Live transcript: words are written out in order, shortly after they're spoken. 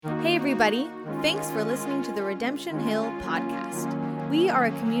everybody. Thanks for listening to the Redemption Hill podcast. We are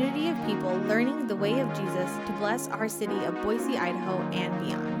a community of people learning the way of Jesus to bless our city of Boise, Idaho, and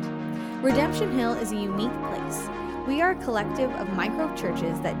beyond. Redemption Hill is a unique place. We are a collective of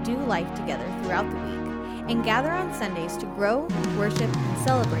microchurches that do life together throughout the week and gather on Sundays to grow, worship, and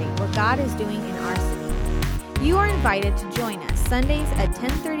celebrate what God is doing in our city. You are invited to join us Sundays at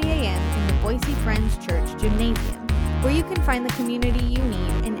 10:30 a.m. in the Boise Friends Church Gymnasium, where you can find the community you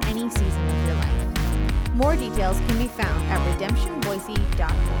need in any season of your life. More details can be found at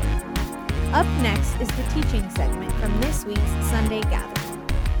redemptionboise.org. Up next is the teaching segment from this week's Sunday gathering.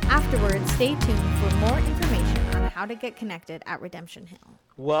 Afterwards, stay tuned for more information on how to get connected at Redemption Hill.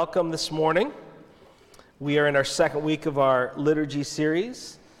 Welcome this morning. We are in our second week of our liturgy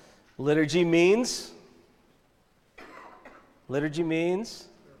series. Liturgy means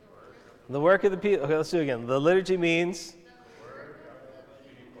the work of the people. Okay, let's do it again. The liturgy means.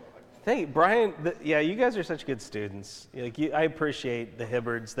 Thank you, Brian. You guys are such good students. I appreciate the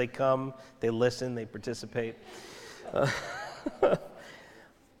Hibbards. They come, they listen, they participate. I'm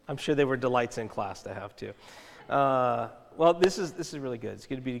sure they were delights in class to have too. Well, this is really good. It's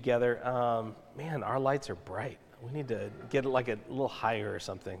good to be together. Man, our lights are bright. We need to get it like a little higher or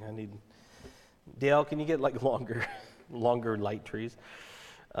something. Dale, can you get like longer light trees?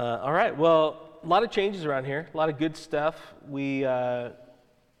 All right, well, a lot of changes around here, a lot of good stuff. We are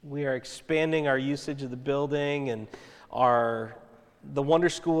expanding our usage of the building, and the Wonder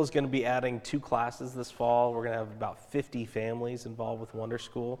School is going to be adding 2 classes this fall. We're going to have about 50 families involved with Wonder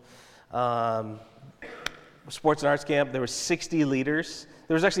School. Sports and Arts Camp, there were 60 leaders.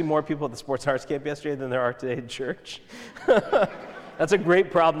 There was actually more people at the Sports and Arts Camp yesterday than there are today at church. That's a great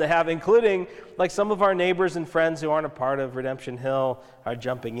problem to have, including like some of our neighbors and friends who aren't a part of Redemption Hill are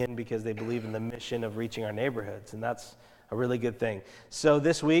jumping in because they believe in the mission of reaching our neighborhoods, and that's a really good thing. So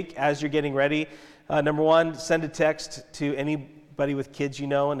this week, as you're getting ready, number one, send a text to anybody with kids you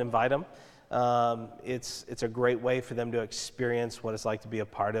know and invite them. It's a great way for them to experience what it's like to be a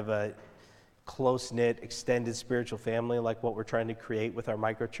part of a close-knit, extended spiritual family like what we're trying to create with our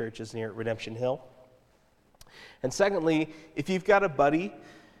microchurches here at Redemption Hill. And secondly, if you've got a buddy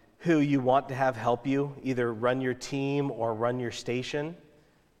who you want to have help you, either run your team or run your station,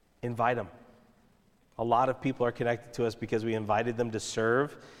 invite them. A lot of people are connected to us because we invited them to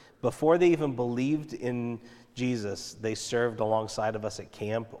serve. Before they even believed in Jesus, they served alongside of us at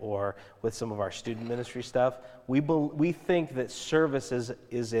camp or with some of our student ministry stuff. We think that service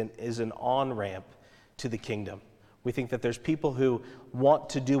is an on-ramp to the kingdom. We think that there's people who want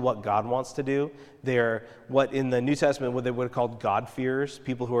to do what God wants to do. They're what in the New Testament what they would have called God-fearers,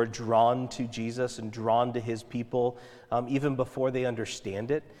 people who are drawn to Jesus and drawn to his people even before they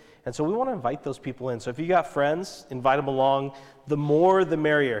understand it. And so we want to invite those people in. So if you got friends, invite them along. The more, the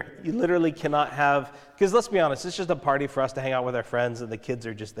merrier. You literally cannot have, because let's be honest, it's just a party for us to hang out with our friends and the kids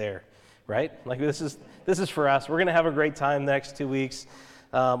are just there, right? Like this is for us. We're going to have a great time the next 2 weeks.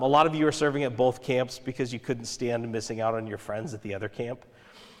 A lot of you are serving at both camps because you couldn't stand missing out on your friends at the other camp.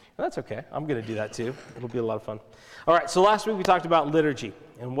 And that's okay. I'm going to do that too. It'll be a lot of fun. All right, so last week we talked about liturgy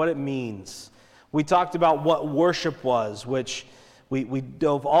and what it means. We talked about what worship was, which we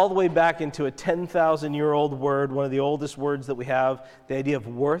dove all the way back into a 10,000-year-old word, one of the oldest words that we have, the idea of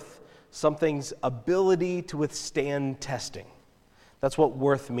worth, something's ability to withstand testing. That's what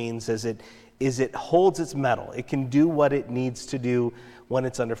worth means, is it holds its mettle. It can do what it needs to do when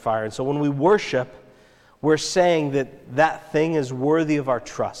it's under fire. And so when we worship, we're saying that thing is worthy of our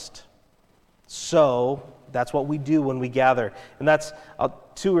trust. So that's what we do when we gather. And that's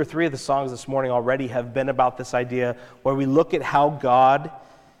 2 or 3 of the songs this morning already have been about this idea where we look at how God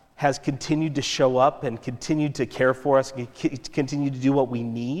has continued to show up and continued to care for us, continue to do what we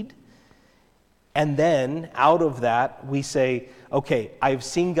need. And then out of that, we say, okay, I've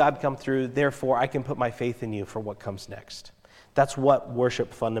seen God come through, therefore I can put my faith in you for what comes next. That's what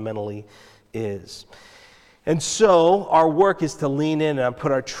worship fundamentally is. And so our work is to lean in and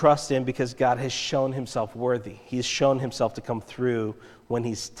put our trust in because God has shown himself worthy. He has shown himself to come through when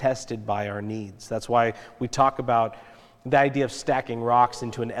he's tested by our needs. That's why we talk about the idea of stacking rocks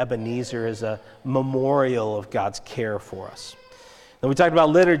into an Ebenezer as a memorial of God's care for us. Then we talked about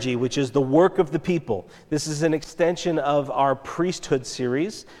liturgy, which is the work of the people. This is an extension of our priesthood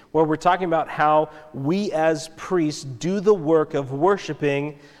series, where we're talking about how we as priests do the work of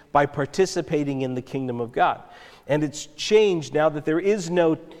worshiping by participating in the kingdom of God. And it's changed now that there is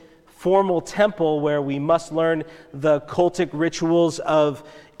no formal temple where we must learn the cultic rituals of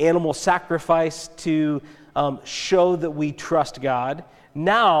animal sacrifice to show that we trust God.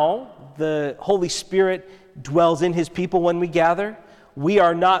 Now, the Holy Spirit dwells in his people when we gather. we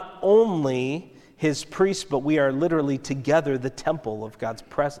are not only his priests, but we are literally together the temple of God's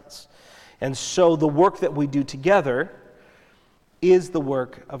presence. And so the work that we do together is the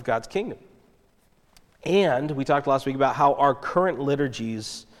work of God's kingdom. And we talked last week about how our current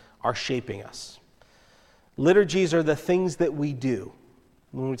liturgies are shaping us. Liturgies are the things that we do.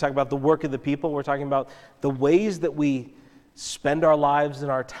 When we talk about the work of the people, we're talking about the ways that we spend our lives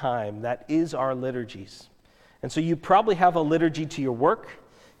and our time. That is our liturgies. And so you probably have a liturgy to your work.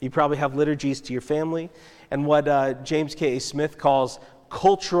 You probably have liturgies to your family. And what James K. Smith calls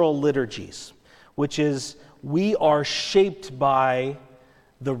cultural liturgies, which is we are shaped by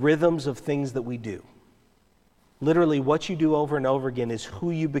the rhythms of things that we do. Literally, what you do over and over again is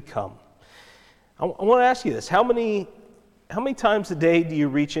who you become. I want to ask you this. How many times a day do you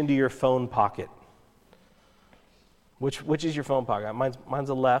reach into your phone pocket? Which is your phone pocket? Mine's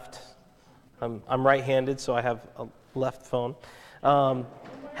a left. I'm right-handed, so I have a left phone.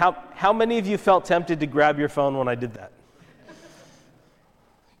 How many of you felt tempted to grab your phone when I did that?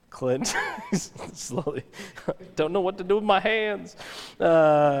 Clint, slowly. Don't know what to do with my hands.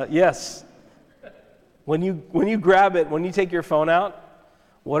 Yes. When you grab it, when you take your phone out,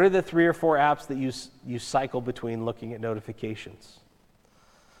 what are the 3 or 4 apps that you cycle between looking at notifications?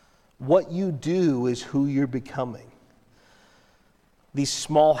 What you do is who you're becoming. These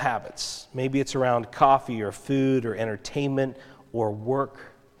small habits, maybe it's around coffee or food or entertainment or work.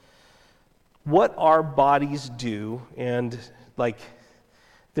 What our bodies do, and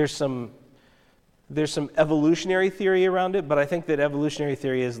there's some evolutionary theory around it, but I think that evolutionary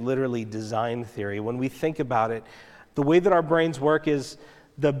theory is literally design theory. When we think about it, the way that our brains work is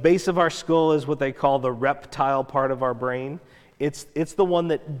the base of our skull is what they call the reptile part of our brain. It's the one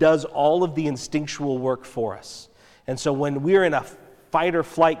that does all of the instinctual work for us. And so when we're in a fight or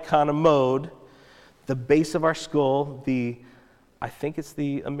flight kind of mode, the base of our skull, I think it's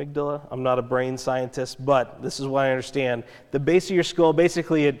the amygdala. I'm not a brain scientist, but this is what I understand. The base of your skull,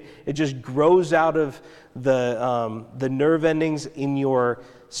 basically, it just grows out of the nerve endings in your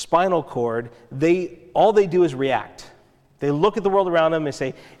spinal cord. All they do is react. They look at the world around them and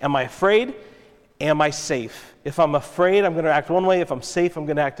say, am I afraid? Am I safe? If I'm afraid, I'm going to act one way. If I'm safe, I'm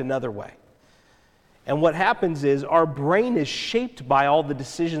going to act another way. And what happens is our brain is shaped by all the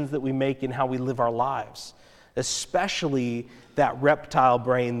decisions that we make and how we live our lives, especially that reptile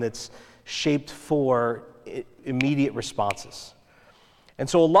brain that's shaped for immediate responses. And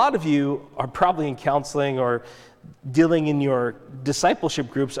so a lot of you are probably in counseling or dealing in your discipleship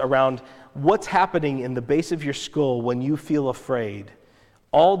groups around what's happening in the base of your skull when you feel afraid.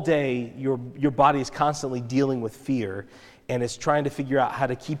 All day, your body is constantly dealing with fear, and it's trying to figure out how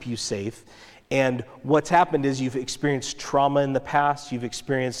to keep you safe. And what's happened is you've experienced trauma in the past, you've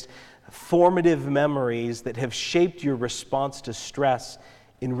experienced formative memories that have shaped your response to stress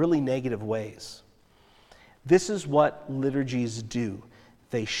in really negative ways. This is what liturgies do.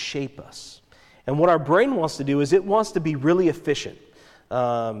 They shape us. And what our brain wants to do is it wants to be really efficient.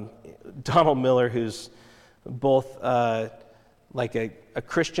 Donald Miller, who's both like a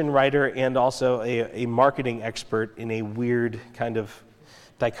Christian writer and also a marketing expert in a weird kind of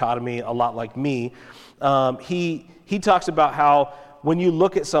dichotomy, a lot like me, he talks about how when you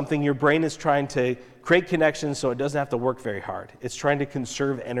look at something, your brain is trying to create connections so it doesn't have to work very hard. It's trying to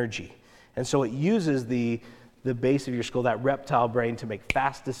conserve energy. And so it uses the base of your skull, that reptile brain, to make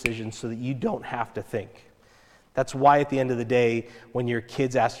fast decisions so that you don't have to think. That's why at the end of the day, when your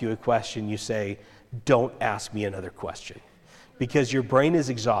kids ask you a question, you say, don't ask me another question. Because your brain is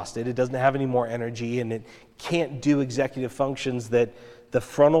exhausted, it doesn't have any more energy, and it can't do executive functions that the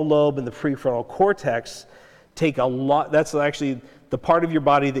frontal lobe and the prefrontal cortex take a lot. That's actually the part of your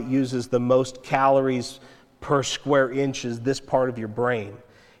body that uses the most calories per square inch is this part of your brain.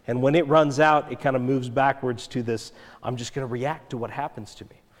 And when it runs out, it kind of moves backwards to this, I'm just going to react to what happens to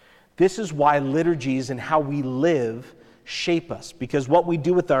me. This is why liturgies and how we live shape us, because what we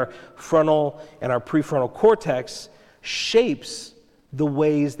do with our frontal and our prefrontal cortex shapes the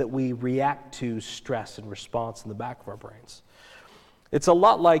ways that we react to stress and response in the back of our brains. It's a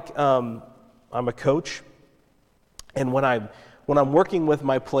lot like I'm a coach, and when I'm working with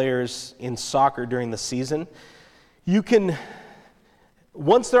my players in soccer during the season,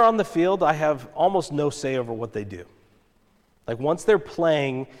 once they're on the field, I have almost no say over what they do. Like once they're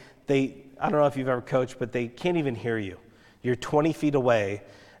playing, I don't know if you've ever coached, but they can't even hear you. You're 20 feet away,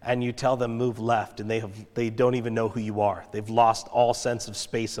 and you tell them move left, and they don't even know who you are. They've lost all sense of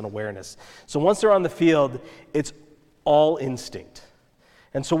space and awareness. So once they're on the field, it's all instinct.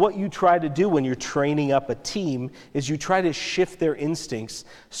 And so what you try to do when you're training up a team is you try to shift their instincts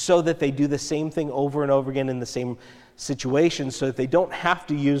so that they do the same thing over and over again in the same situations so that they don't have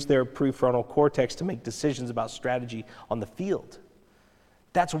to use their prefrontal cortex to make decisions about strategy on the field.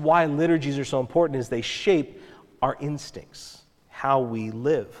 That's why liturgies are so important, is they shape our instincts, how we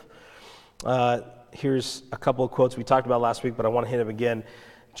live. Here's a couple of quotes we talked about last week, but I want to hit them again.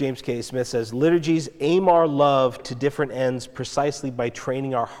 James K. Smith says, liturgies aim our love to different ends precisely by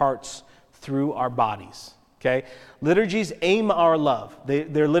training our hearts through our bodies. Okay? Liturgies aim our love.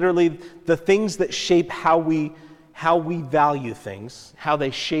 They're literally the things that shape how we value things, how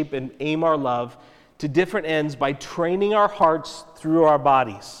they shape and aim our love to different ends by training our hearts through our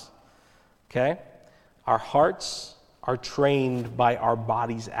bodies. Okay? Our hearts are trained by our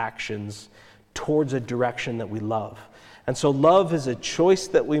body's actions towards a direction that we love. And so love is a choice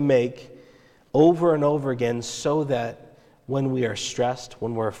that we make over and over again so that when we are stressed,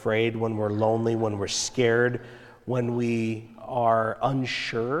 when we're afraid, when we're lonely, when we're scared, when we are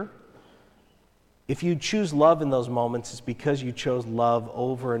unsure, if you choose love in those moments, it's because you chose love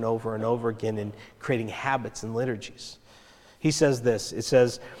over and over and over again in creating habits and liturgies. He says this, it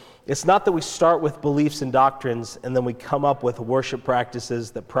says, it's not that we start with beliefs and doctrines and then we come up with worship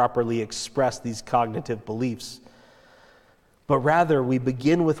practices that properly express these cognitive beliefs, but rather we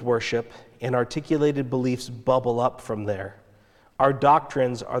begin with worship and articulated beliefs bubble up from there. Our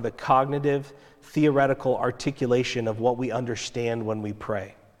doctrines are the cognitive, theoretical articulation of what we understand when we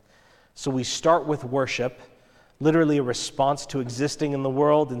pray. So we start with worship, literally a response to existing in the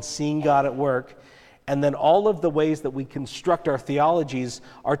world and seeing God at work, and then all of the ways that we construct our theologies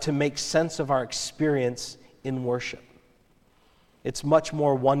are to make sense of our experience in worship. It's much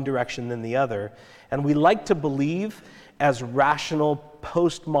more one direction than the other, and we like to believe as rational,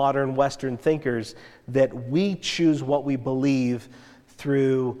 postmodern Western thinkers that we choose what we believe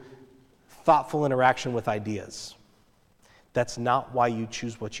through thoughtful interaction with ideas. That's not why you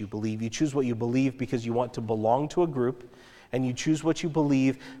choose what you believe. You choose what you believe because you want to belong to a group, and you choose what you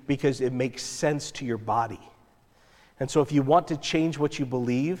believe because it makes sense to your body. And so if you want to change what you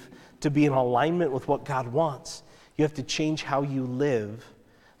believe to be in alignment with what God wants, you have to change how you live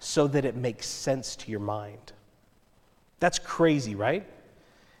so that it makes sense to your mind. That's crazy, right?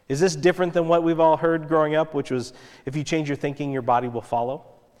 Is this different than what we've all heard growing up, which was, if you change your thinking, your body will follow?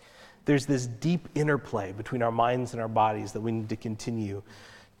 There's this deep interplay between our minds and our bodies that we need to continue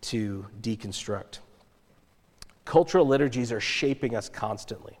to deconstruct. Cultural liturgies are shaping us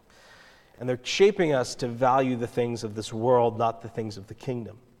constantly, and they're shaping us to value the things of this world, not the things of the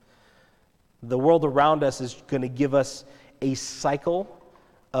kingdom. The world around us is going to give us a cycle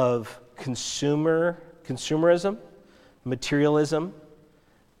of consumerism, materialism,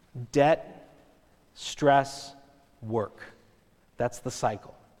 debt, stress, work. That's the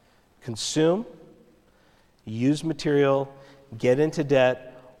cycle. Consume, use material, get into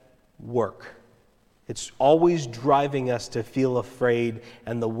debt, work. It's always driving us to feel afraid,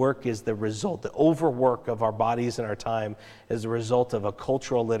 and the work is the result. The overwork of our bodies and our time is the result of a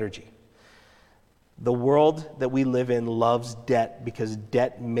cultural liturgy. The world that we live in loves debt because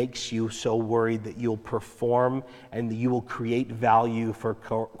debt makes you so worried that you'll perform and that you will create value for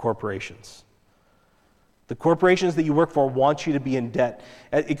corporations. The corporations that you work for want you to be in debt.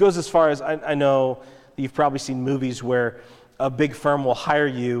 It goes as far as, I know you've probably seen movies where a big firm will hire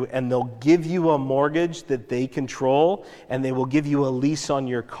you and they'll give you a mortgage that they control, and they will give you a lease on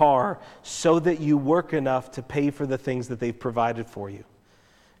your car so that you work enough to pay for the things that they've provided for you.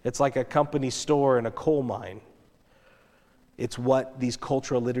 It's like a company store in a coal mine. It's what these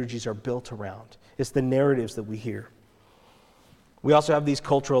cultural liturgies are built around. It's the narratives that we hear. We also have these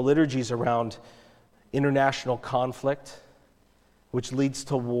cultural liturgies around international conflict, which leads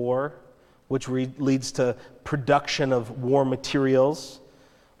to war, which leads to production of war materials,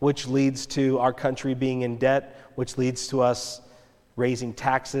 which leads to our country being in debt, which leads to us raising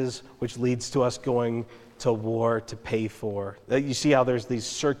taxes, which leads to us going to war to pay for. You see how there's these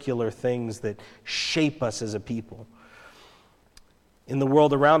circular things that shape us as a people. In the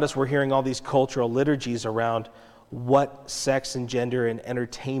world around us, we're hearing all these cultural liturgies around what sex and gender and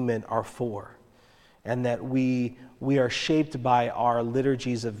entertainment are for, and that we are shaped by our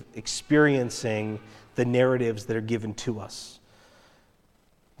liturgies of experiencing the narratives that are given to us.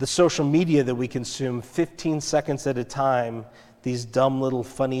 The social media that we consume 15 seconds at a time, these dumb little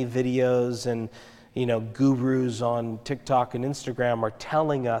funny videos and gurus on TikTok and Instagram are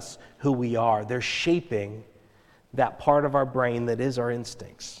telling us who we are. They're shaping that part of our brain that is our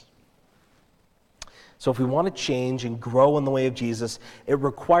instincts. So if we want to change and grow in the way of Jesus, it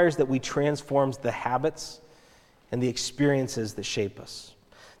requires that we transform the habits and the experiences that shape us.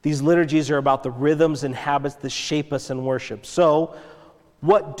 These liturgies are about the rhythms and habits that shape us in worship. So,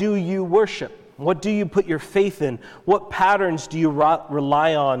 what do you worship? What do you put your faith in? What patterns do you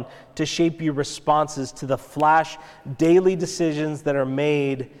rely on to shape your responses to the flash daily decisions that are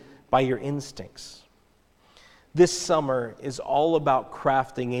made by your instincts? This summer is all about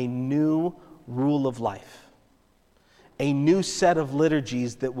crafting a new rule of life, a new set of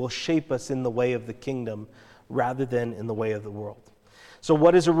liturgies that will shape us in the way of the kingdom rather than in the way of the world. So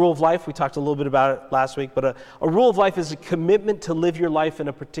what is a rule of life? We talked a little bit about it last week, but a rule of life is a commitment to live your life in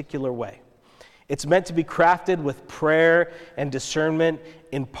a particular way. It's meant to be crafted with prayer and discernment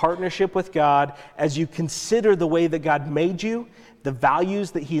in partnership with God as you consider the way that God made you, the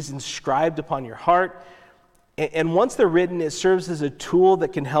values that He's inscribed upon your heart. And once they're written, it serves as a tool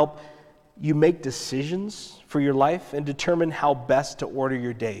that can help you make decisions for your life and determine how best to order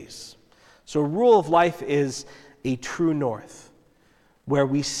your days. So a rule of life is a true north, where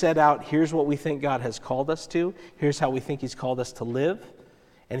we set out, here's what we think God has called us to, here's how we think He's called us to live,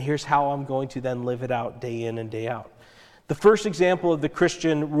 and here's how I'm going to then live it out day in and day out. The first example of the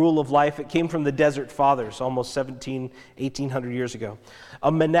Christian rule of life, it came from the Desert Fathers almost 1800 years ago.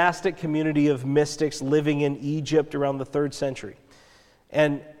 A monastic community of mystics living in Egypt around the 3rd century.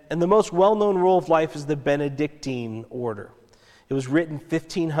 And the most well-known rule of life is the Benedictine order. It was written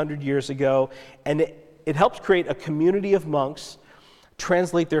 1,500 years ago, and it helps create a community of monks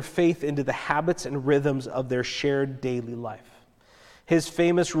translate their faith into the habits and rhythms of their shared daily life. His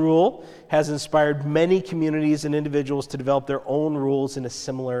famous rule has inspired many communities and individuals to develop their own rules in a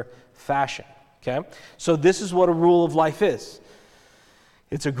similar fashion. Okay? So this is what a rule of life is.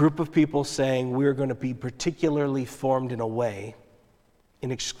 It's a group of people saying we're going to be particularly formed in a way,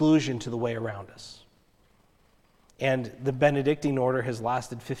 in exclusion to the way around us. And the Benedictine order has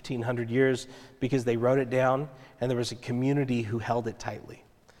lasted 1,500 years because they wrote it down and there was a community who held it tightly.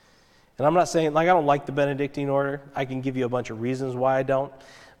 And I'm not saying, I don't like the Benedictine order. I can give you a bunch of reasons why I don't.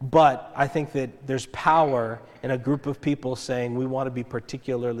 But I think that there's power in a group of people saying we want to be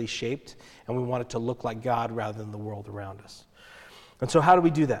particularly shaped and we want it to look like God rather than the world around us. And so how do we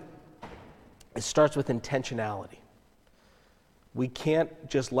do that? It starts with intentionality. We can't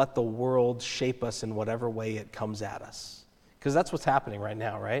just let the world shape us in whatever way it comes at us. Because that's what's happening right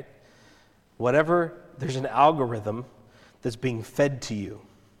now, right? There's an algorithm that's being fed to you.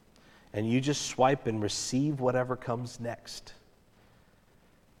 And you just swipe and receive whatever comes next.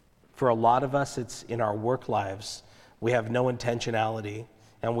 For a lot of us, it's in our work lives. We have no intentionality,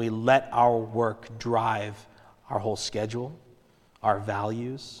 and we let our work drive our whole schedule, our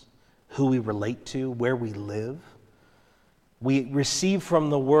values, who we relate to, where we live. We receive from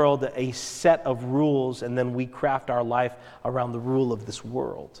the world a set of rules, and then we craft our life around the rule of this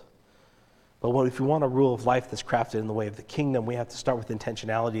world. But if we want a rule of life that's crafted in the way of the kingdom, we have to start with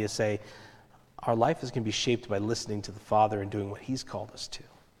intentionality to say, our life is going to be shaped by listening to the Father and doing what He's called us to.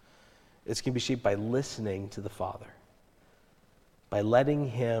 It's going to be shaped by listening to the Father, by letting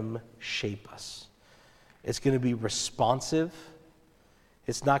Him shape us. It's going to be responsive.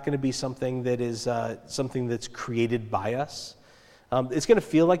 It's not going to be something that is something that's created by us. It's going to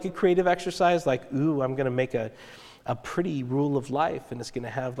feel like a creative exercise, like, ooh, I'm going to make a pretty rule of life, and it's going to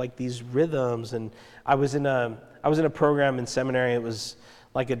have like these rhythms. And I was in a program in seminary. It was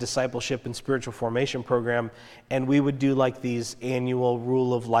like a discipleship and spiritual formation program, and we would do like these annual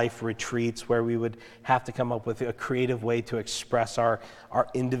rule of life retreats where we would have to come up with a creative way to express our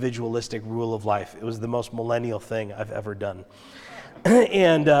individualistic rule of life. It was the most millennial thing I've ever done.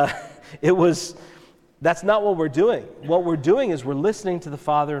 And that's not what we're doing. What we're doing is we're listening to the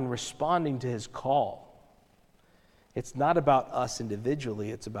Father and responding to His call. It's not about us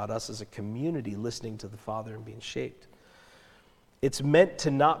individually, it's about us as a community listening to the Father and being shaped. It's meant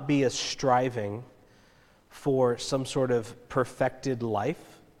to not be a striving for some sort of perfected life.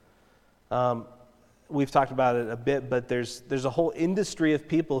 We've talked about it a bit, but there's a whole industry of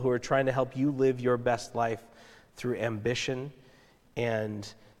people who are trying to help you live your best life through ambition and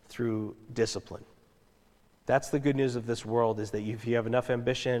through discipline. That's the good news of this world, is that if you have enough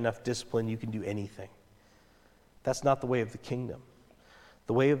ambition, enough discipline, you can do anything. That's not the way of the kingdom.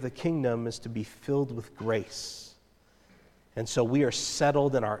 The way of the kingdom is to be filled with grace. And so we are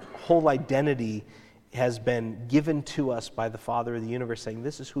settled, and our whole identity has been given to us by the Father of the universe, saying,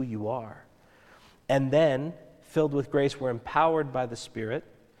 this is who you are. And then, filled with grace, we're empowered by the Spirit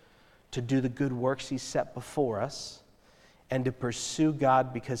to do the good works He's set before us and to pursue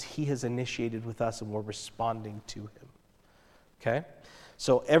God because He has initiated with us and we're responding to Him. Okay?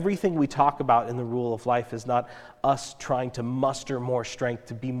 So everything we talk about in the rule of life is not us trying to muster more strength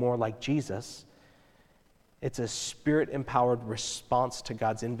to be more like Jesus. It's a Spirit-empowered response to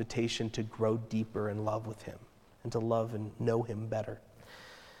God's invitation to grow deeper in love with Him and to love and know Him better.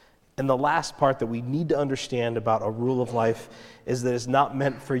 And the last part that we need to understand about a rule of life is that it's not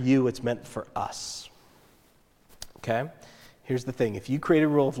meant for you, it's meant for us. Okay? Here's the thing. If you create a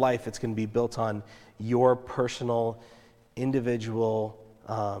rule of life, it's going to be built on your personal, individual,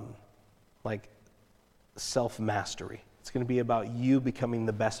 self-mastery. It's going to be about you becoming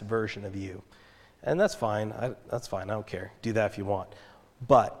the best version of you. And that's fine. That's fine. I don't care. Do that if you want.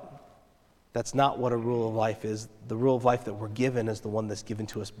 But that's not what a rule of life is. The rule of life that we're given is the one that's given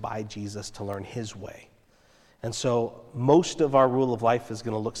to us by Jesus to learn his way. And so most of our rule of life is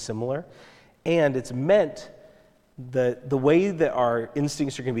going to look similar. And it's meant that the way that our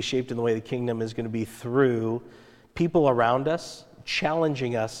instincts are going to be shaped in the way of the kingdom is going to be through people around us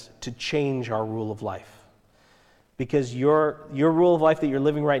challenging us to change our rule of life. Because your rule of life that you're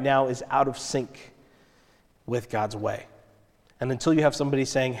living right now is out of sync with God's way. And until you have somebody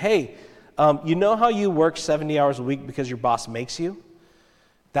saying, hey, you know how you work 70 hours a week because your boss makes you?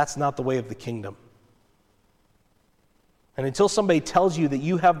 That's not the way of the kingdom. And until somebody tells you that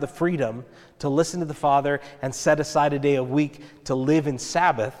you have the freedom to listen to the Father and set aside a day a week to live in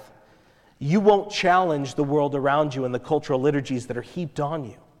Sabbath, you won't challenge the world around you and the cultural liturgies that are heaped on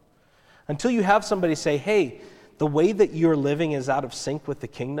you. Until you have somebody say, hey, the way that you're living is out of sync with the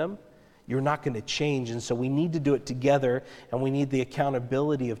kingdom, you're not going to change. And so we need to do it together, and we need the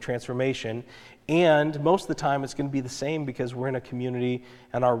accountability of transformation. And most of the time it's going to be the same because we're in a community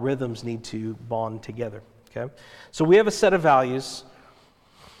and our rhythms need to bond together. Okay? So we have a set of values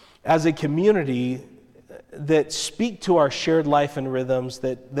as a community that speak to our shared life and rhythms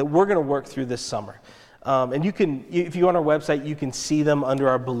that we're going to work through this summer. And you can, if you go on our website, you can see them under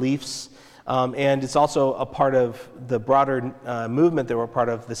our beliefs. And it's also a part of the broader movement that we're part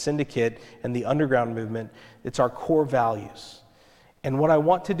of, the syndicate and the underground movement. It's our core values. And what I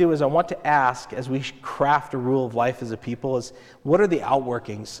want to do is I want to ask, as we craft a rule of life as a people, is what are the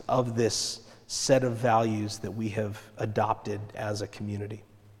outworkings of this set of values that we have adopted as a community?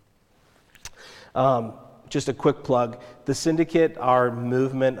 Just a quick plug. The syndicate, our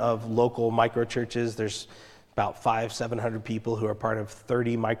movement of local microchurches, there's about 500-700 people who are part of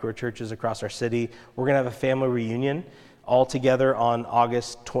 30 microchurches across our city. We're going to have a family reunion all together on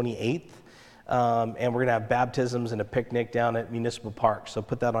August 28th. And we're going to have baptisms and a picnic down at Municipal Park. So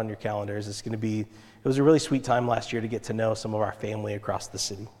put that on your calendars. It was a really sweet time last year to get to know some of our family across the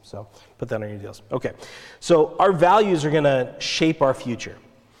city. So put that on your deals. Okay. So our values are going to shape our future.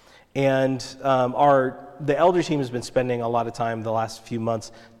 And the elder team has been spending a lot of time the last few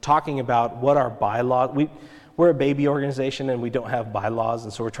months talking about what our bylaws. We're a baby organization and we don't have bylaws,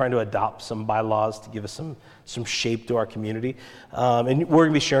 and so we're trying to adopt some bylaws to give us some shape to our community. And we're going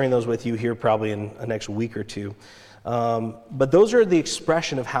to be sharing those with you here probably in the next week or two. But those are the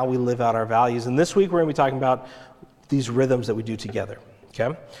expression of how we live out our values. And this week we're going to be talking about these rhythms that we do together.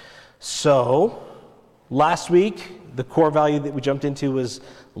 Okay? So last week, the core value that we jumped into was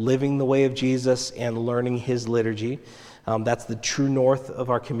living the way of Jesus and learning his liturgy. That's the true north of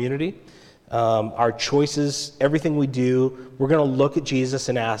our community. Our choices, everything we do, we're going to look at Jesus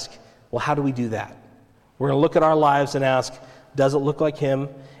and ask, well, how do we do that? We're going to look at our lives and ask, does it look like him?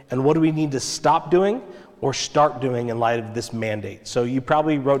 And what do we need to stop doing or start doing in light of this mandate? So you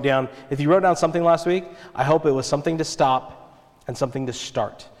probably wrote down, if you wrote down something last week, I hope it was something to stop and something to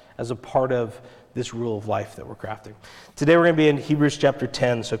start as a part of this rule of life that we're crafting. Today we're going to be in Hebrews chapter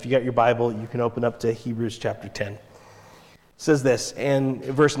 10. So if you got your Bible, you can open up to Hebrews chapter 10. It says this in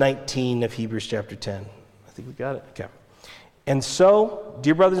verse 19 of Hebrews chapter 10. I think we got it. Okay. And so,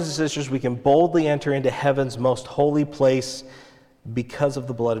 dear brothers and sisters, we can boldly enter into heaven's most holy place because of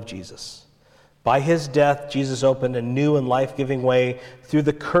the blood of Jesus. By his death, Jesus opened a new and life-giving way through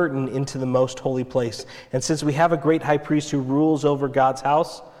the curtain into the most holy place. And since we have a great high priest who rules over God's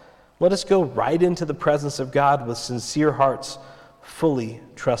house, let us go right into the presence of God with sincere hearts, fully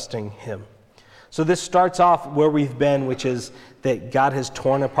trusting him. So this starts off where we've been, which is that God has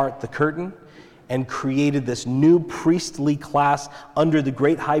torn apart the curtain and created this new priestly class under the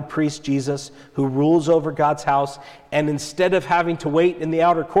great high priest Jesus, who rules over God's house. And instead of having to wait in the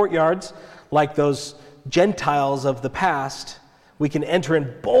outer courtyards like those Gentiles of the past, we can enter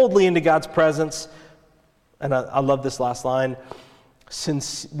in boldly into God's presence. And I love this last line,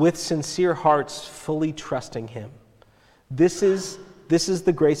 with sincere hearts, fully trusting him. This is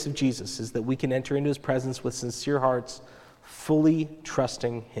the grace of Jesus, is that we can enter into his presence with sincere hearts, fully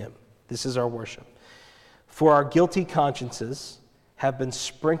trusting him. This is our worship. For our guilty consciences have been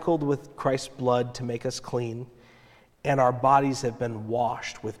sprinkled with Christ's blood to make us clean, and our bodies have been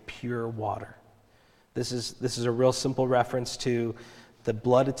washed with pure water. This is a real simple reference to the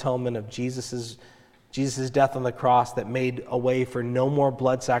blood atonement of Jesus' Jesus' death on the cross that made a way for no more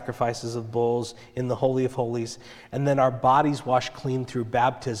blood sacrifices of bulls in the Holy of Holies, and then our bodies washed clean through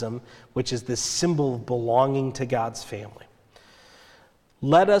baptism, which is this symbol of belonging to God's family.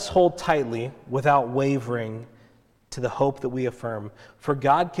 Let us hold tightly, without wavering, to the hope that we affirm, for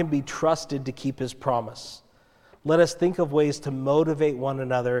God can be trusted to keep his promise. Let us think of ways to motivate one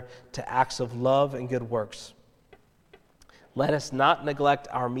another to acts of love and good works. Let us not neglect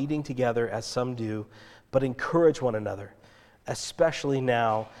our meeting together as some do, but encourage one another, especially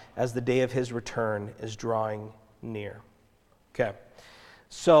now as the day of his return is drawing near. Okay,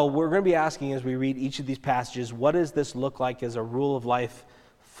 so we're going to be asking as we read each of these passages, what does this look like as a rule of life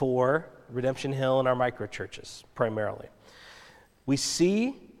for Redemption Hill and our microchurches, primarily? We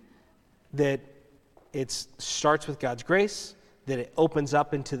see that it starts with God's grace, that it opens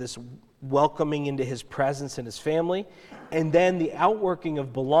up into this welcoming into his presence and his family, and then the outworking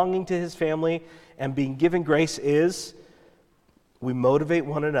of belonging to his family and being given grace is we motivate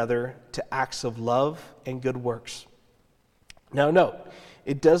one another to acts of love and good works. Now note,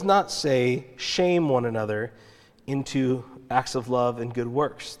 it does not say shame one another into acts of love and good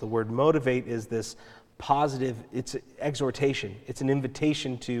works. The word motivate is this positive, it's exhortation, it's an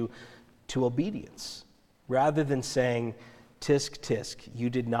invitation to obedience, rather than saying, tisk, tisk,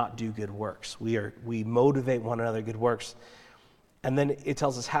 you did not do good works. We motivate one another good works. And then it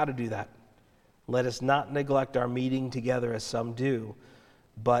tells us how to do that. Let us not neglect our meeting together as some do,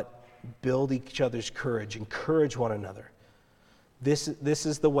 but build each other's courage, encourage one another. This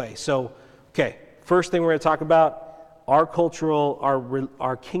is the way. So, okay, first thing we're going to talk about,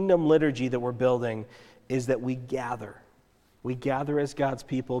 our kingdom liturgy that we're building is that we gather. We gather as God's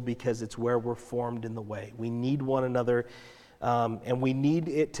people because it's where we're formed in the way. We need one another. And we need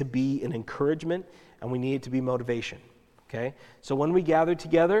it to be an encouragement, and we need it to be motivation, okay? So when we gather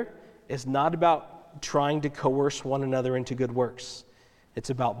together, it's not about trying to coerce one another into good works.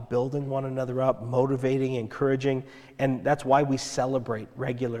 It's about building one another up, motivating, encouraging, and that's why we celebrate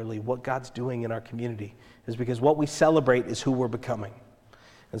regularly what God's doing in our community, is because what we celebrate is who we're becoming.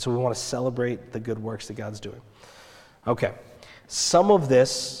 And so we want to celebrate the good works that God's doing. Okay, some of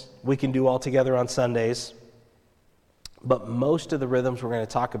this we can do all together on Sundays, but most of the rhythms we're going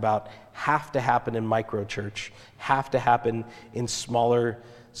to talk about have to happen in MicroChurch, have to happen in smaller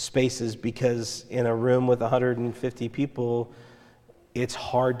spaces, because in a room with 150 people, it's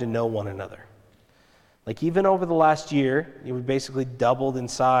hard to know one another. Like even over the last year, we basically doubled in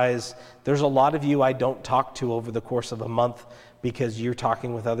size. There's a lot of you I don't talk to over the course of a month because you're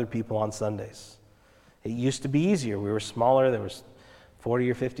talking with other people on Sundays. It used to be easier. We were smaller. There was 40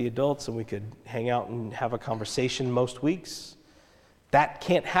 or 50 adults, and we could hang out and have a conversation most weeks. That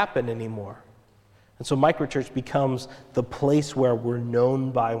can't happen anymore. And so MicroChurch becomes the place where we're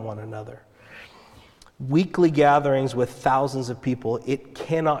known by one another. Weekly gatherings with thousands of people, it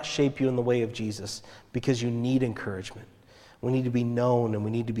cannot shape you in the way of Jesus because you need encouragement. We need to be known and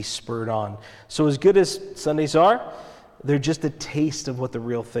we need to be spurred on. So as good as Sundays are, they're just a taste of what the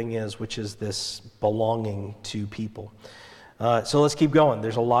real thing is, which is this belonging to people. So let's keep going.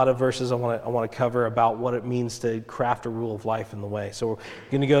 There's a lot of verses I want to cover about what it means to craft a rule of life in the way. So we're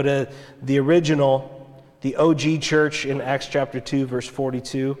going to go to the original, the OG church in Acts chapter 2, verse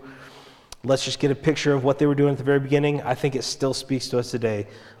 42. Let's just get a picture of what they were doing at the very beginning. I think it still speaks to us today.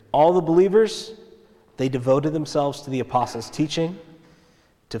 All the believers, they devoted themselves to the apostles' teaching,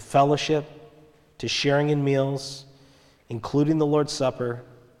 to fellowship, to sharing in meals, including the Lord's Supper,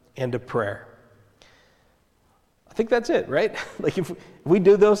 and to prayer. I think that's it, right? Like if we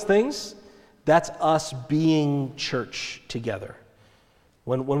do those things, that's us being church together.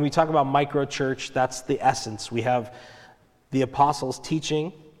 When we talk about MicroChurch, that's the essence. We have the apostles'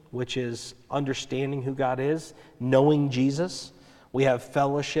 teaching, which is understanding who God is, knowing Jesus. We have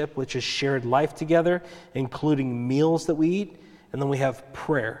fellowship, which is shared life together, including meals that we eat. And then we have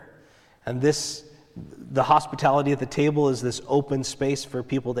prayer. And the hospitality at the table is this open space for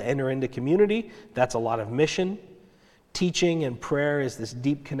people to enter into community. That's a lot of mission. Teaching and prayer is this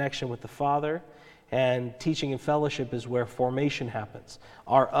deep connection with the Father. And teaching and fellowship is where formation happens.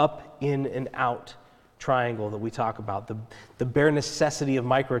 Our up, in, and out triangle that we talk about. The bare necessity of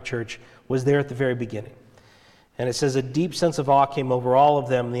MicroChurch was there at the very beginning. And it says, a deep sense of awe came over all of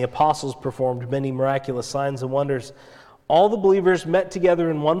them. The apostles performed many miraculous signs and wonders. All the believers met together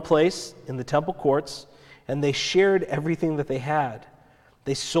in one place in the temple courts, and they shared everything that they had.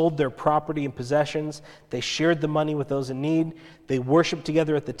 They sold their property and possessions. They shared the money with those in need. They worshiped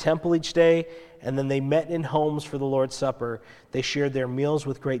together at the temple each day, and then they met in homes for the Lord's Supper. They shared their meals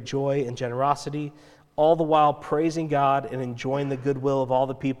with great joy and generosity, all the while praising God and enjoying the goodwill of all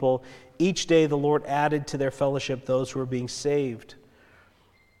the people. Each day the Lord added to their fellowship those who were being saved.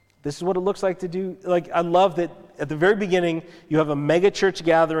 This is what it looks like to do. Like, I love that at the very beginning, you have a mega church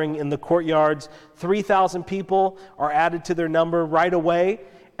gathering in the courtyards. 3,000 people are added to their number right away.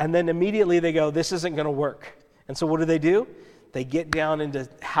 And then immediately they go, this isn't going to work. And so what do? They get down into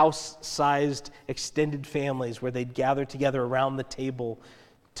house-sized extended families where they'd gather together around the table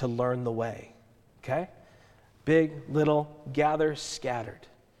to learn the way. Okay? Big, little, gather, scattered.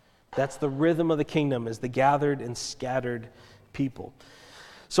 That's the rhythm of the kingdom, is the gathered and scattered people.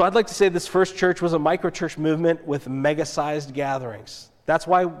 So I'd like to say this first church was a microchurch movement with mega-sized gatherings. That's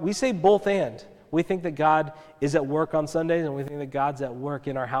why we say both and. We think that God is at work on Sundays, and we think that God's at work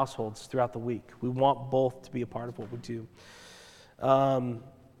in our households throughout the week. We want both to be a part of what we do.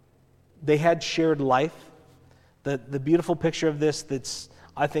 They had shared life. The beautiful picture of this that's,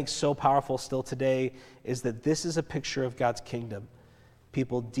 I think, so powerful still today is that this is a picture of God's kingdom.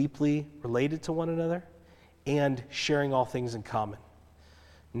 People deeply related to one another and sharing all things in common.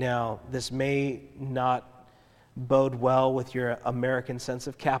 Now, this may not bode well with your American sense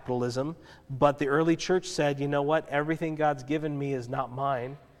of capitalism, but the early church said, you know what, everything God's given me is not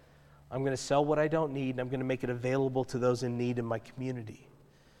mine. I'm going to sell what I don't need, and I'm going to make it available to those in need in my community.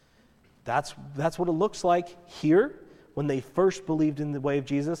 That's what it looks like here when they first believed in the way of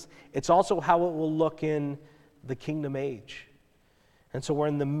Jesus. It's also how it will look in the kingdom age. And so we're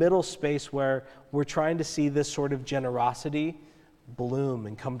in the middle space where we're trying to see this sort of generosity bloom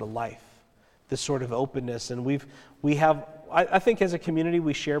and come to life, this sort of openness. And we have, I think as a community,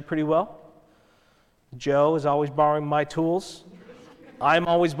 we share pretty well. Joe is always borrowing my tools. I'm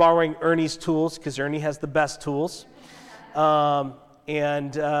always borrowing Ernie's tools because Ernie has the best tools.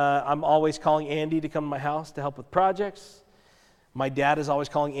 And I'm always calling Andy to come to my house to help with projects. My dad is always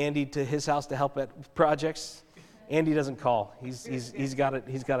calling Andy to his house to help at projects. Andy doesn't call. He's got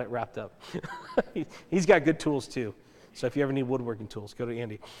it wrapped up. He's got good tools too. So if you ever need woodworking tools, go to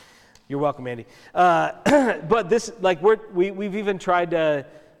Andy. You're welcome, Andy. But this, like, we've even tried to,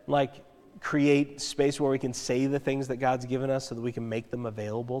 like, create space where we can say the things that God's given us so that we can make them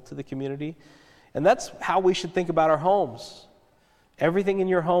available to the community. And that's how we should think about our homes. Everything in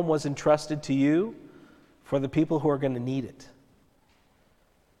your home was entrusted to you for the people who are going to need it,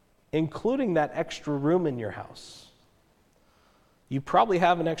 including that extra room in your house. You probably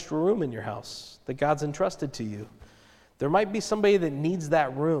have an extra room in your house that God's entrusted to you. There might be somebody that needs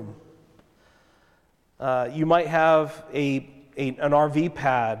that room. You might have an RV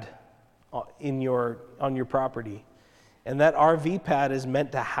pad on your property, and that RV pad is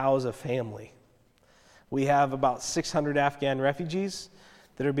meant to house a family. We have about 600 Afghan refugees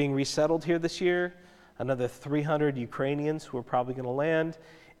that are being resettled here this year, another 300 Ukrainians who are probably going to land,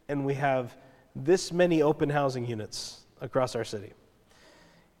 and we have this many open housing units across our city.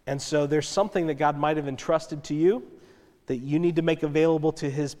 And so there's something that God might have entrusted to you that you need to make available to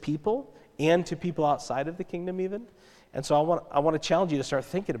his people and to people outside of the kingdom even. And so I want to challenge you to start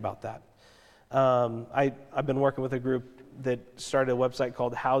thinking about that. I've been working with a group that started a website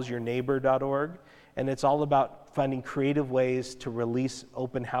called howsyourneighbor.org, and it's all about finding creative ways to release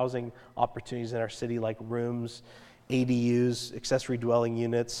open housing opportunities in our city, like rooms, ADUs, accessory dwelling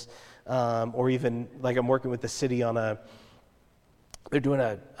units, or even, like, I'm working with the city on they're doing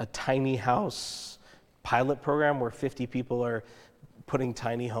a tiny house pilot program where 50 people are putting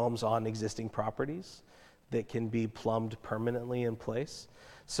tiny homes on existing properties that can be plumbed permanently in place.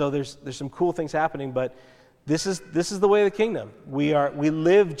 So there's some cool things happening, but this is the way of the kingdom. We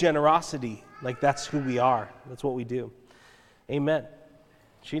live generosity. Like, that's who we are. That's what we do. Amen.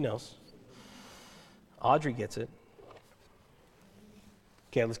 She knows. Audrey gets it.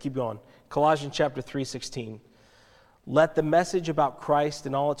 Okay, let's keep going. Colossians chapter 3:16. Let the message about Christ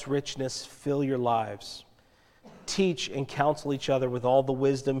and all its richness fill your lives. Teach and counsel each other with all the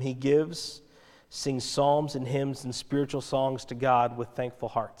wisdom he gives. Sing psalms and hymns and spiritual songs to God with thankful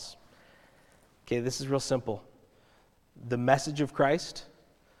hearts. Okay, this is real simple. The message of Christ,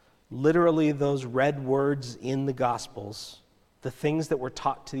 literally those red words in the Gospels, the things that were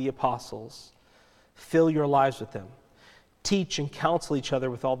taught to the apostles, fill your lives with them. Teach and counsel each other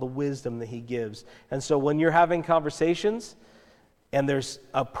with all the wisdom that he gives. And so when you're having conversations and there's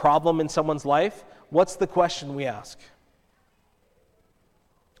a problem in someone's life, what's the question we ask?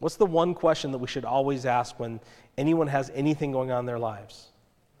 What's the one question that we should always ask when anyone has anything going on in their lives?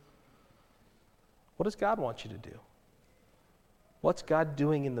 What does God want you to do? What's God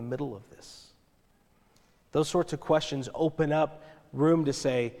doing in the middle of this? Those sorts of questions open up room to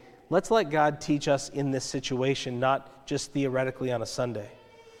say, let's let God teach us in this situation, not just theoretically on a Sunday.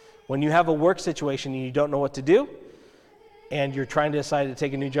 When you have a work situation and you don't know what to do, and you're trying to decide to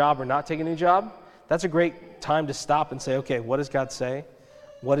take a new job or not take a new job, that's a great time to stop and say, okay, what does God say?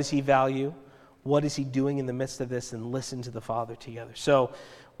 What does he value? What is he doing in the midst of this? And listen to the Father together. So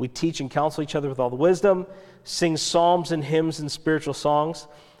we teach and counsel each other with all the wisdom, sing psalms and hymns and spiritual songs.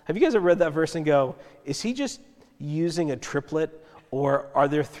 Have you guys ever read that verse and go, is he just using a triplet, or are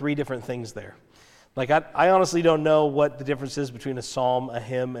there three different things there? Like, I honestly don't know what the difference is between a psalm, a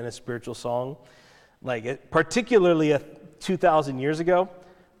hymn, and a spiritual song. Particularly 2,000 years ago,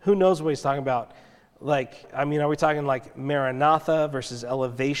 who knows what he's talking about? Are we talking like Maranatha versus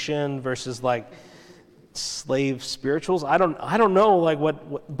elevation versus like slave spirituals? I don't know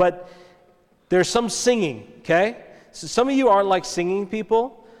what, but there's some singing, okay? So some of you aren't like singing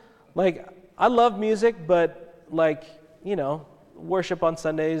people. Like, I love music, but worship on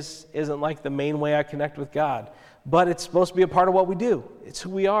Sundays isn't like the main way I connect with God. But it's supposed to be a part of what we do. It's who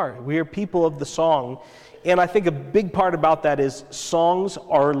we are. We are people of the song. And I think a big part about that is songs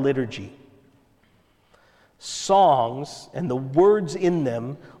are liturgy. Songs and the words in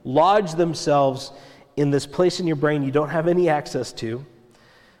them lodge themselves in this place in your brain you don't have any access to.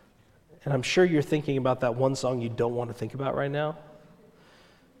 And I'm sure you're thinking about that one song you don't want to think about right now.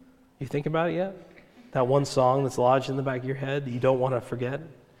 You think about it yet? That one song that's lodged in the back of your head that you don't want to forget?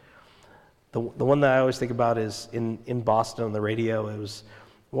 The one that I always think about is in Boston on the radio. It was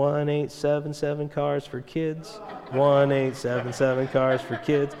 1877 cars for kids. 1877 cars for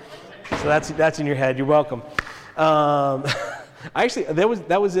kids. So that's in your head. You're welcome. Actually,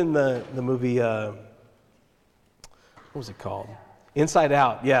 that was in the movie. What was it called? Inside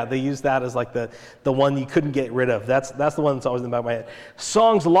Out. Yeah, they used that as like the one you couldn't get rid of. That's the one that's always in the back of my head.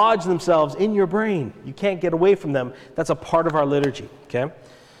 Songs lodge themselves in your brain. You can't get away from them. That's a part of our liturgy. Okay.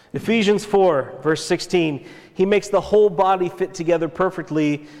 Ephesians 4, verse 16. He makes the whole body fit together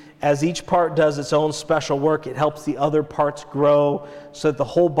perfectly. As each part does its own special work, it helps the other parts grow so that the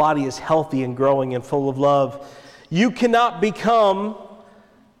whole body is healthy and growing and full of love. You cannot become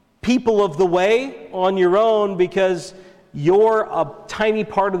people of the way on your own because you're a tiny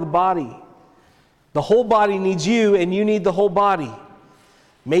part of the body. The whole body needs you, and you need the whole body.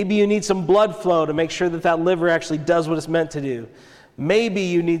 Maybe you need some blood flow to make sure that liver actually does what it's meant to do. Maybe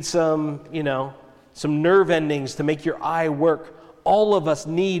you need some nerve endings to make your eye work. All of us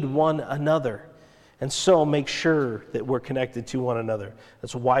need one another. And so make sure that we're connected to one another.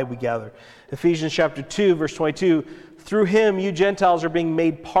 That's why we gather. Ephesians chapter 2, verse 22. Through him, you Gentiles are being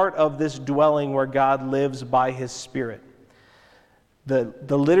made part of this dwelling where God lives by his Spirit.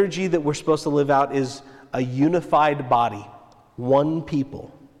 The liturgy that we're supposed to live out is a unified body, one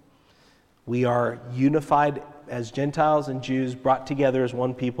people. We are unified as Gentiles and Jews, brought together as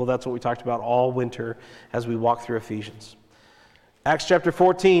one people. That's what we talked about all winter as we walk through Ephesians. Acts chapter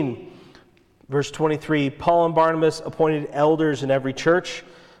 14, verse 23. Paul and Barnabas appointed elders in every church.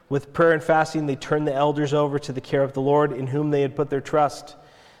 With prayer and fasting, they turned the elders over to the care of the Lord, in whom they had put their trust.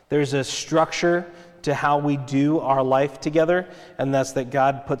 There's a structure to how we do our life together, and that's that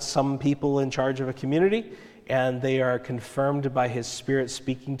God puts some people in charge of a community, and they are confirmed by his Spirit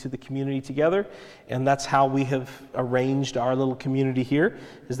speaking to the community together. And that's how we have arranged our little community here,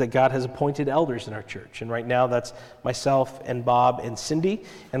 is that God has appointed elders in our church. And right now that's myself and Bob and Cindy,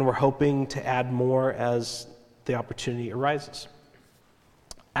 and we're hoping to add more as the opportunity arises.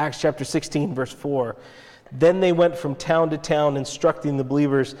 Acts chapter 16, verse 4. Then they went from town to town, instructing the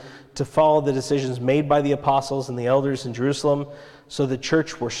believers to follow the decisions made by the apostles and the elders in Jerusalem. So the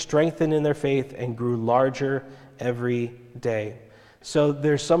church were strengthened in their faith and grew larger every day. So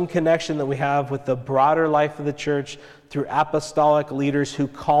there's some connection that we have with the broader life of the church through apostolic leaders who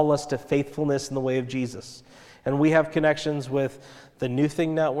call us to faithfulness in the way of Jesus. And we have connections with the New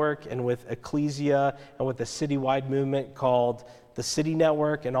Thing Network and with Ecclesia and with the citywide movement called the City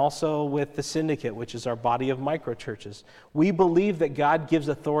Network, and also with the Syndicate, which is our body of microchurches. We believe that God gives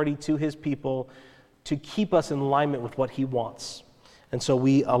authority to his people to keep us in alignment with what he wants. And so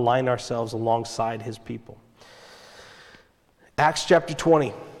we align ourselves alongside his people. Acts chapter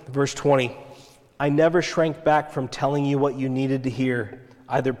 20, verse 20. I never shrank back from telling you what you needed to hear,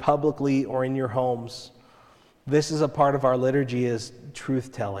 either publicly or in your homes. This is a part of our liturgy, is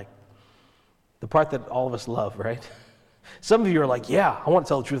truth-telling. The part that all of us love, right? Some of you are like, yeah, I want to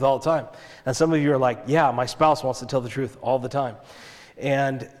tell the truth all the time. And some of you are like, yeah, my spouse wants to tell the truth all the time.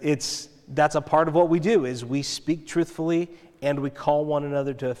 And that's a part of what we do, is we speak truthfully and we call one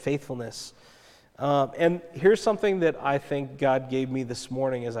another to faithfulness. And here's something that I think God gave me this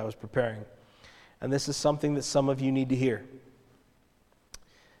morning as I was preparing. And this is something that some of you need to hear.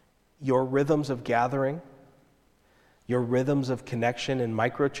 Your rhythms of gathering, your rhythms of connection in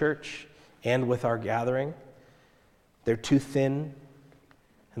MicroChurch and with our gathering, they're too thin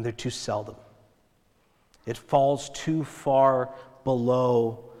and they're too seldom. It falls too far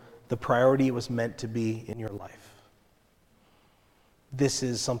below the priority it was meant to be in your life. This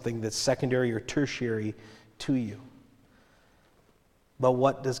is something that's secondary or tertiary to you. But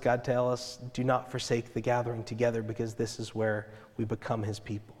what does God tell us? Do not forsake the gathering together, because this is where we become his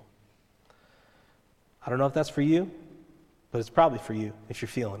people. I don't know if that's for you, but it's probably for you if you're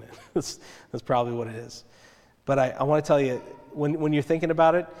feeling it. That's probably what it is. But I want to tell you, when you're thinking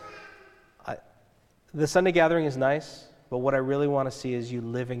about it, the Sunday gathering is nice, but what I really want to see is you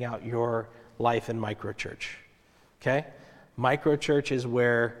living out your life in MicroChurch. Okay? MicroChurch is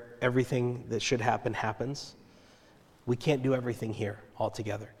where everything that should happen happens. We can't do everything here all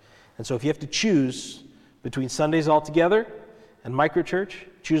together. And so if you have to choose between Sundays all together and MicroChurch,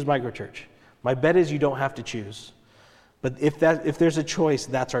 choose MicroChurch. My bet is you don't have to choose. But if there's a choice,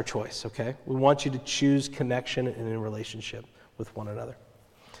 that's our choice, okay? We want you to choose connection and in relationship with one another.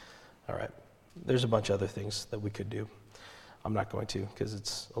 All right. There's a bunch of other things that we could do. I'm not going to, because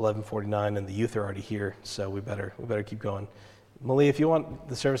it's 11:49 and the youth are already here, so we better keep going. Malia, if you want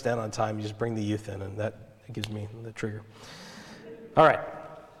the service down on time, you just bring the youth in, and that gives me the trigger. All right.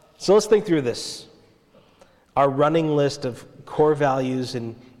 So let's think through this. Our running list of core values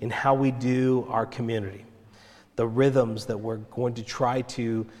in how we do our community. The rhythms that we're going to try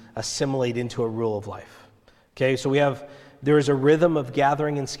to assimilate into a rule of life. Okay, so there is a rhythm of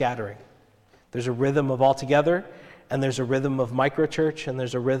gathering and scattering. There's a rhythm of all together, and there's a rhythm of MicroChurch, and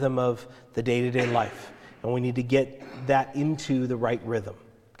there's a rhythm of the day-to-day life. And we need to get that into the right rhythm.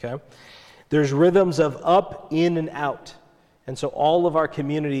 Okay? There's rhythms of up, in, and out. And so all of our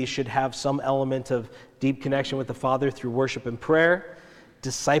communities should have some element of deep connection with the Father through worship and prayer,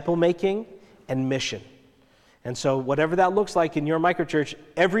 disciple making, and mission. And so whatever that looks like in your MicroChurch,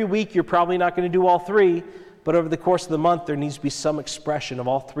 every week you're probably not going to do all three, but over the course of the month there needs to be some expression of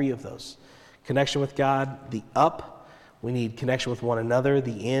all three of those. Connection with God, the up, we need connection with one another,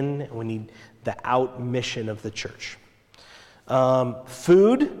 the in, and we need the out mission of the church.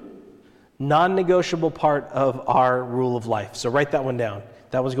 Food, non-negotiable part of our rule of life. So write that one down.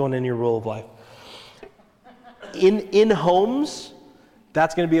 That was going in your rule of life. In homes,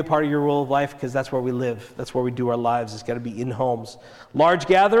 that's going to be a part of your rule of life because that's where we live. That's where we do our lives. It's got to be in homes. Large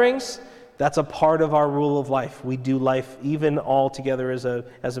gatherings, that's a part of our rule of life. We do life even all together as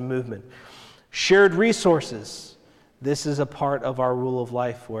a movement. Shared resources. This is a part of our rule of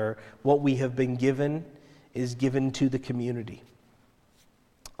life where what we have been given is given to the community.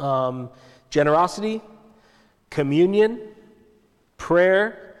 Generosity, communion,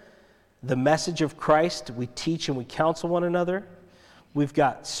 prayer, the message of Christ. We teach and we counsel one another. We've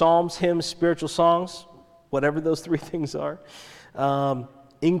got psalms, hymns, spiritual songs, whatever those three things are.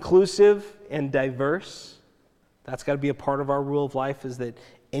 Inclusive and diverse. That's got to be a part of our rule of life, is that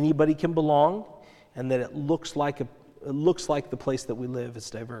anybody can belong, and that it looks like the place that we live is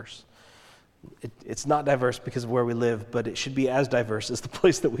diverse. It's not diverse because of where we live, but it should be as diverse as the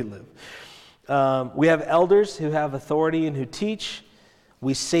place that we live. We have elders who have authority and who teach.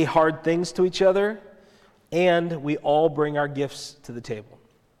 We say hard things to each other, and we all bring our gifts to the table.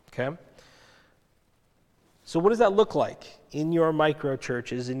 Okay? So what does that look like in your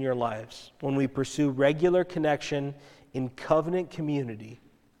MicroChurches, in your lives, when we pursue regular connection in covenant community?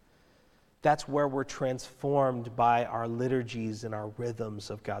 That's where we're transformed by our liturgies and our rhythms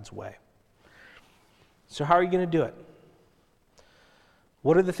of God's way. So how are you going to do it?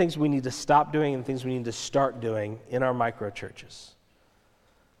 What are the things we need to stop doing and things we need to start doing in our MicroChurches?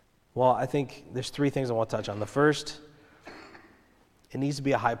 Well, I think there's three things I want to touch on. The first, it needs to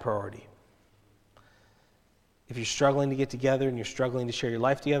be a high priority. If you're struggling to get together and you're struggling to share your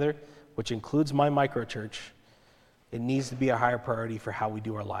life together, which includes my MicroChurch, it needs to be a higher priority for how we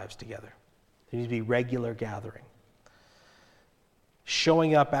do our lives together. There needs to be regular gathering.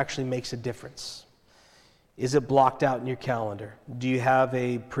 Showing up actually makes a difference. Is it blocked out in your calendar? Do you have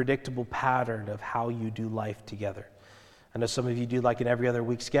a predictable pattern of how you do life together? I know some of you do like an every other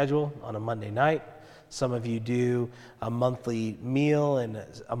week schedule on a Monday night. Some of you do a monthly meal and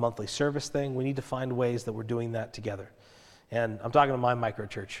a monthly service thing. We need to find ways that we're doing that together. And I'm talking to my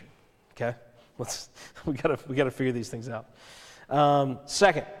MicroChurch, okay? We gotta figure these things out.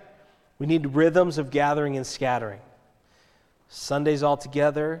 Second, we need rhythms of gathering and scattering. Sundays all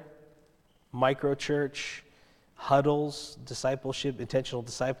together, MicroChurch, huddles, discipleship, intentional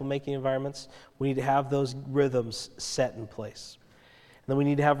disciple-making environments. We need to have those rhythms set in place. And then we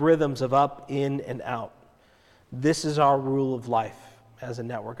need to have rhythms of up, in, and out. This is our rule of life. as a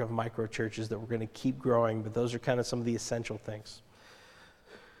network of microchurches that we're going to keep growing, but those are kind of some of the essential things.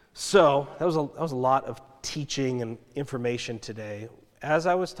 So that was a lot of teaching and information today. As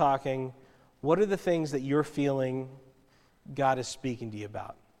I was talking, what are the things that you're feeling God is speaking to you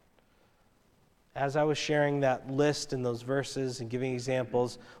about? As I was sharing that list and those verses and giving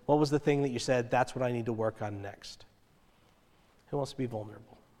examples, what was the thing that you said, that's what I need to work on next? Who wants to be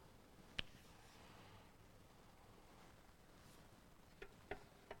vulnerable?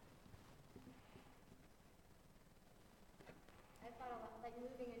 I thought a lot, like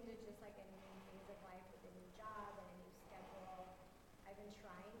moving into just like a new phase of life with a new job and a new schedule. I've been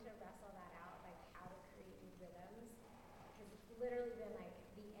trying to wrestle that out, like how to create new rhythms. Because it's literally been like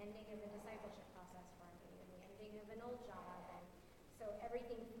the ending of a discipleship process for me and the ending of an old job. And so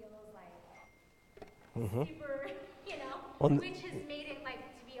everything feels like super, which has made it like,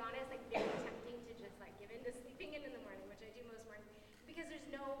 to be honest, like very tempting to just like give in to sleeping in the morning, which I do most mornings, because there's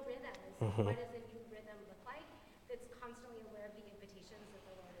no rhythm. What does a new rhythm look like that's constantly aware of the invitations that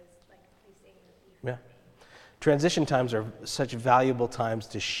the Lord is like placing before me? Transition times are such valuable times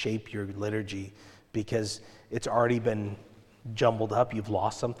to shape your liturgy because it's already been jumbled up. You've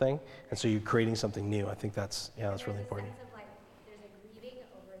lost something, and so you're creating something new. I think that's really important. Sense of like, there's a grieving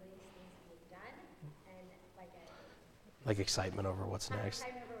over these things being done, and like excitement over what's next.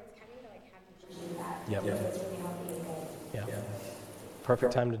 Excitement over what's coming, but like how do you choose that? Yep. So it's really healthy and good. Yeah.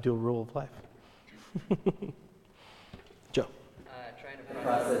 Perfect time to do a rule of life. Joe. Trying to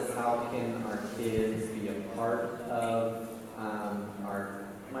process how can our kids be a part of our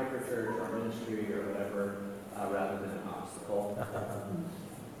microchurch, our ministry, or whatever, rather than an obstacle.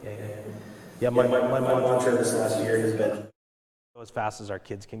 Yeah, my mantra this last year has been go as fast as our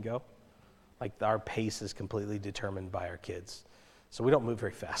kids can go. Like our pace is completely determined by our kids. So we don't move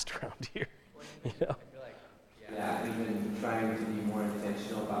very fast around here. Yeah, even trying to be more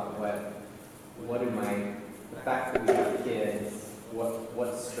intentional about what do the fact that we have kids,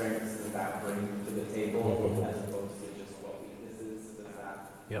 what strengths does that bring to the table as opposed to just what weaknesses does that?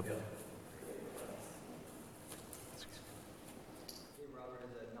 Yep. Hey, Robert,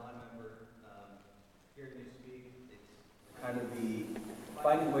 as a non-member, hearing you speak, it's kind of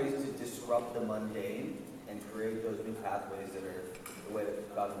finding ways to disrupt the mundane and create those new pathways that are the way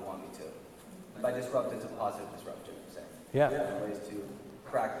that God would want me to. And by disrupt, it's a positive disruption, I'm saying. Yeah. Ways to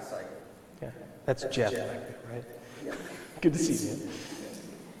crack the cycle. Yeah. That's Jeff, right? Yeah. Good to see you.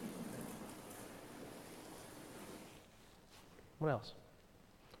 What else?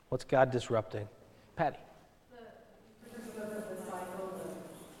 What's God disrupting? Patty.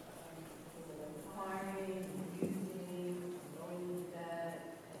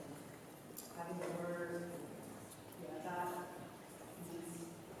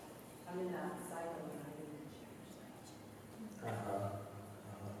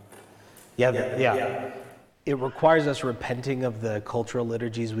 Yeah. It requires us repenting of the cultural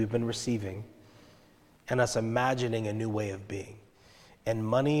liturgies we've been receiving and us imagining a new way of being. And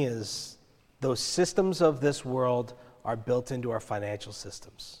money is, those systems of this world are built into our financial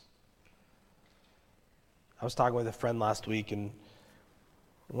systems. I was talking with a friend last week, and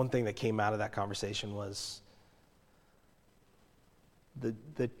one thing that came out of that conversation was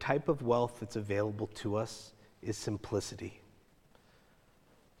the type of wealth that's available to us is simplicity.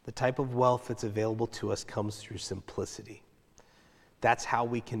 The type of wealth that's available to us comes through simplicity. That's how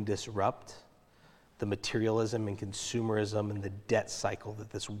we can disrupt the materialism and consumerism and the debt cycle that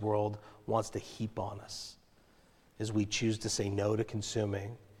this world wants to heap on us. As we choose to say no to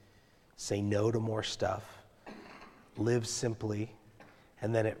consuming, say no to more stuff, live simply,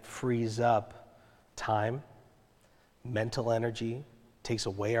 and then it frees up time, mental energy, takes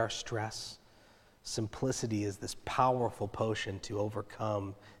away our stress. Simplicity is this powerful potion to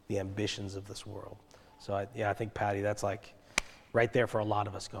overcome the ambitions of this world. So I think, Patty, that's like right there for a lot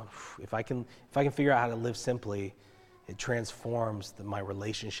of us going, if I can figure out how to live simply, it transforms my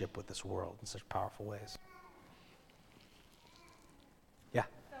relationship with this world in such powerful ways. Yeah.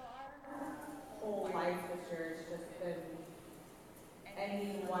 So our whole life this year has just been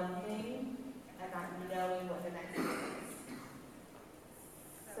ending one thing and not knowing what the next thing is.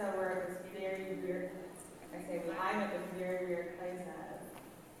 So we're at this very weird, I'm at this very weird place that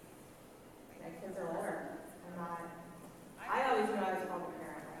my kids are older. I always knew I was called a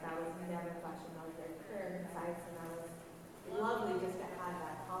parent. Like that was never questioned. I was very clear in the sights, and I was lovely just to have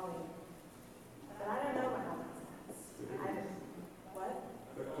that calling. But I don't know what all that means. What?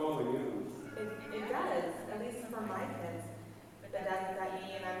 The calling is. It does, at least for my kids. But does that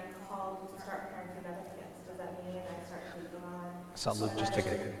mean I'm called to start parenting other kids? Does that mean I start taking on? I saw Luke just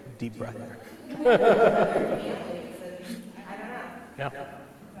take a deep breath there. Other families, and I don't know. Yeah. Do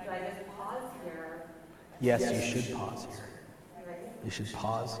I just pause here? Yes, you should pause here. You should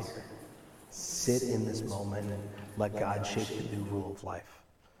pause here. Sit in this moment and let God shape the new rule of life,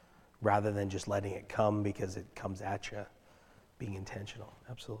 rather than just letting it come because it comes at you. Being intentional,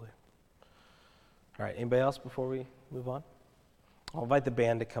 absolutely. All right, anybody else before we move on? I'll invite the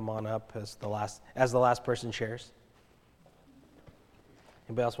band to come on up as the last person shares.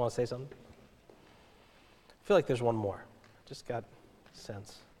 Anybody else want to say something? I feel like there's one more. Just got a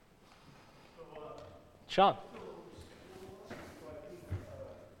sense. Sean.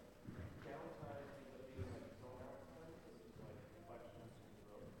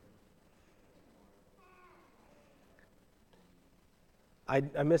 I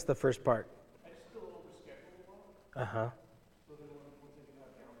missed the first part. I just feel a little overscheduled a lot. Uh-huh. So then once I do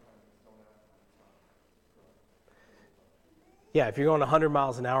have downtime, I just don't have time. Yeah, if you're going 100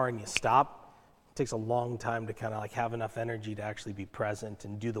 miles an hour and you stop, it takes a long time to kind of like have enough energy to actually be present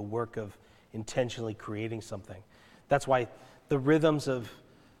and do the work of intentionally creating something. That's why the rhythms of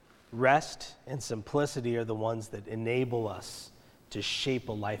rest and simplicity are the ones that enable us to shape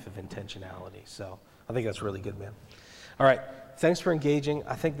a life of intentionality. So I think that's really good, man. All right, thanks for engaging.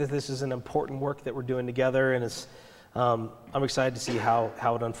 I think that this is an important work that we're doing together, and it's, I'm excited to see how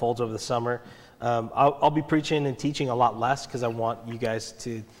it unfolds over the summer. I'll be preaching and teaching a lot less because I want you guys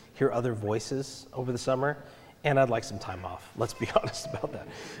to hear other voices over the summer, and I'd like some time off. Let's be honest about that.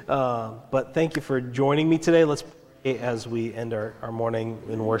 But thank you for joining me today. Let's pray as we end our morning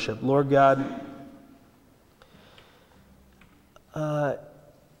in worship. Lord God,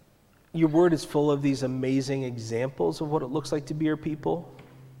 your word is full of these amazing examples of what it looks like to be your people,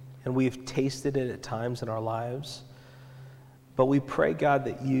 and we've tasted it at times in our lives. But we pray, God,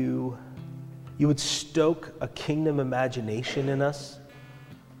 that you would stoke a kingdom imagination in us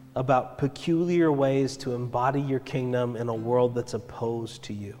about peculiar ways to embody your kingdom in a world that's opposed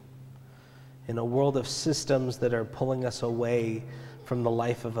to you, in a world of systems that are pulling us away from the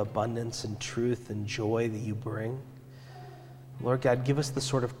life of abundance and truth and joy that you bring. Lord God, give us the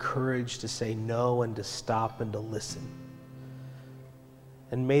sort of courage to say no and to stop and to listen.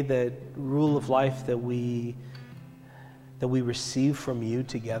 And may the rule of life that we receive from you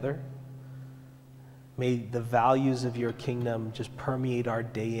together, may the values of your kingdom just permeate our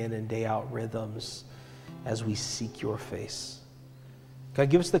day in and day out rhythms as we seek your face. God,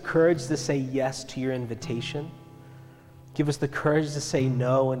 give us the courage to say yes to your invitation. Give us the courage to say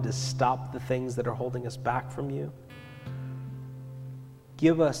no and to stop the things that are holding us back from you.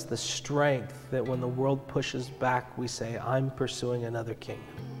 Give us the strength that when the world pushes back, we say, I'm pursuing another kingdom.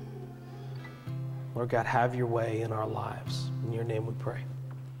 Lord God, have your way in our lives. In your name we pray.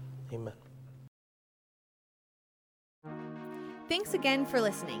 Amen. Thanks again for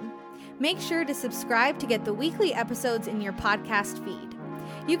listening. Make sure to subscribe to get the weekly episodes in your podcast feed.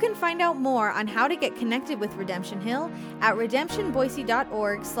 You can find out more on how to get connected with Redemption Hill at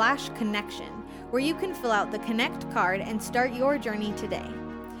redemptionboise.org/connection, where you can fill out the Connect card and start your journey today.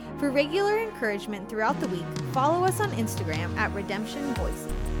 For regular encouragement throughout the week, follow us on Instagram at Redemption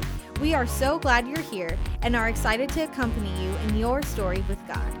Boise. We are so glad you're here and are excited to accompany you in your story with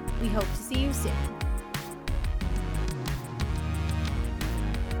God. We hope to see you soon.